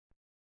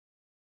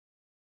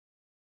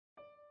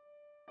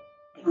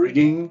A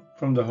reading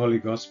from the Holy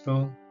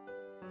Gospel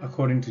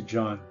according to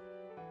John.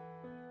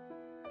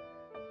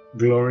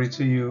 Glory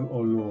to you, O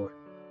Lord.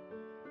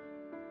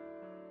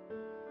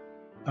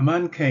 A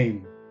man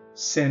came,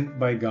 sent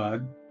by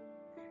God.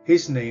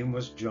 His name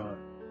was John.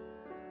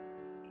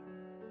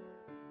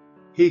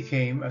 He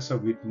came as a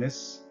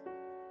witness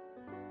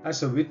to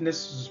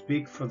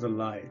speak for the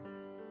light,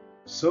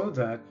 so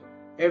that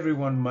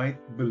everyone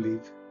might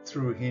believe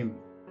through him.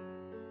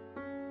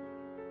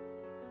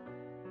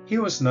 He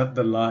was not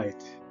the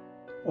light,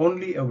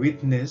 only a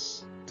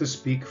witness to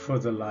speak for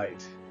the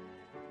light.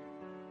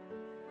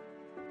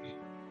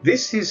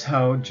 This is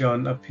how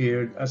John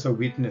appeared as a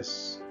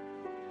witness.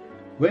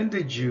 When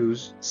the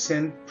Jews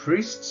sent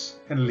priests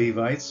and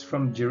Levites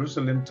from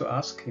Jerusalem to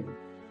ask him,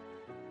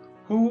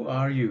 "Who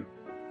are you?"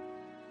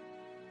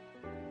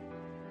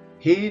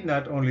 he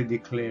not only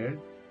declared,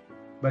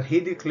 but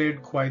he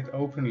declared quite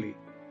openly,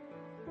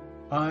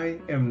 "I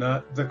am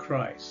not the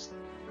Christ."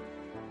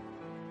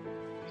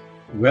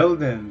 Well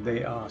then,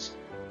 they asked,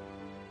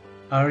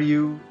 "Are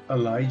you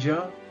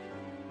Elijah?"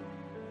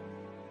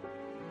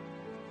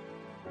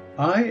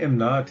 "I am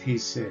not," he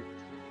said.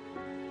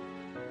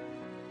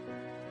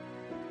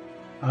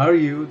 "Are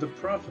you the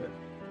prophet?"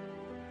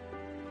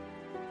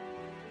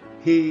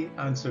 He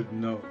answered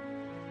no.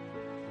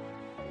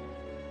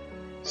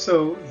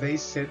 So they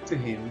said to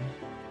him,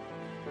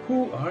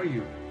 "Who are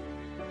you?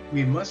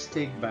 We must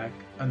take back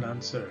an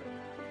answer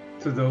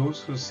to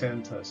those who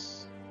sent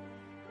us.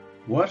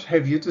 What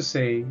have you to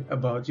say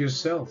about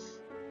yourself?"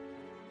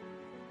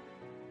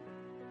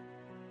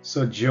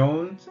 So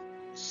John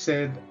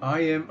said, "I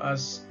am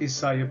as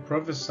Isaiah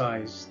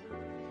prophesied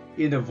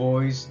in a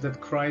voice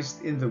that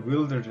Christ in the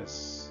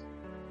wilderness,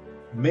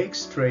 make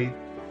straight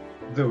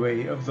the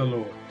way of the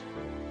Lord."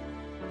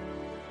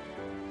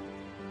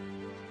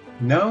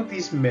 Now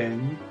these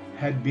men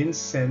had been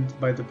sent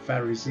by the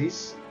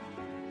Pharisees,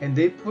 and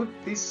they put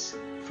this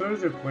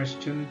further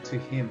question to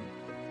him: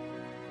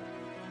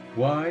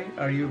 "Why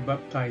are you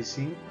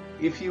baptizing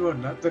if you are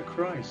not the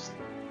Christ,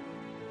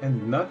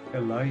 and not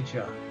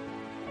Elijah,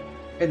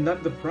 and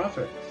not the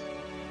prophet?"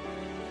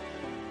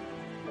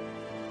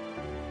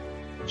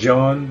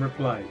 John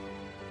replied,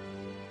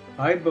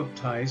 "I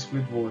baptize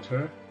with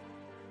water,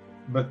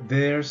 but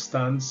there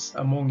stands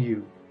among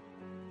you,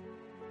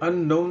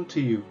 unknown to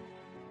you,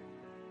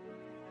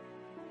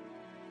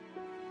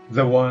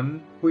 the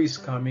one who is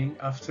coming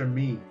after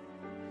me,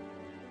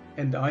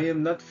 and I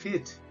am not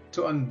fit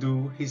to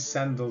undo his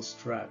sandal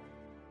strap."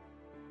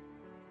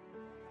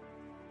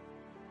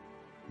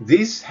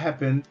 This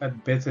happened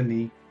at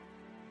Bethany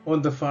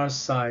on the far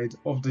side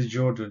of the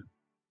Jordan,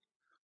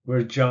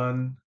 where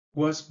John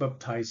was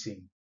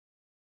baptizing.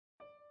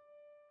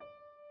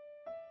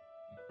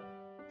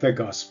 The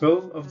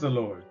Gospel of the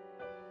Lord.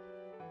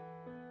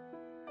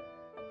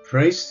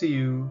 Praise to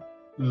you,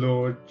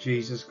 Lord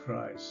Jesus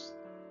Christ.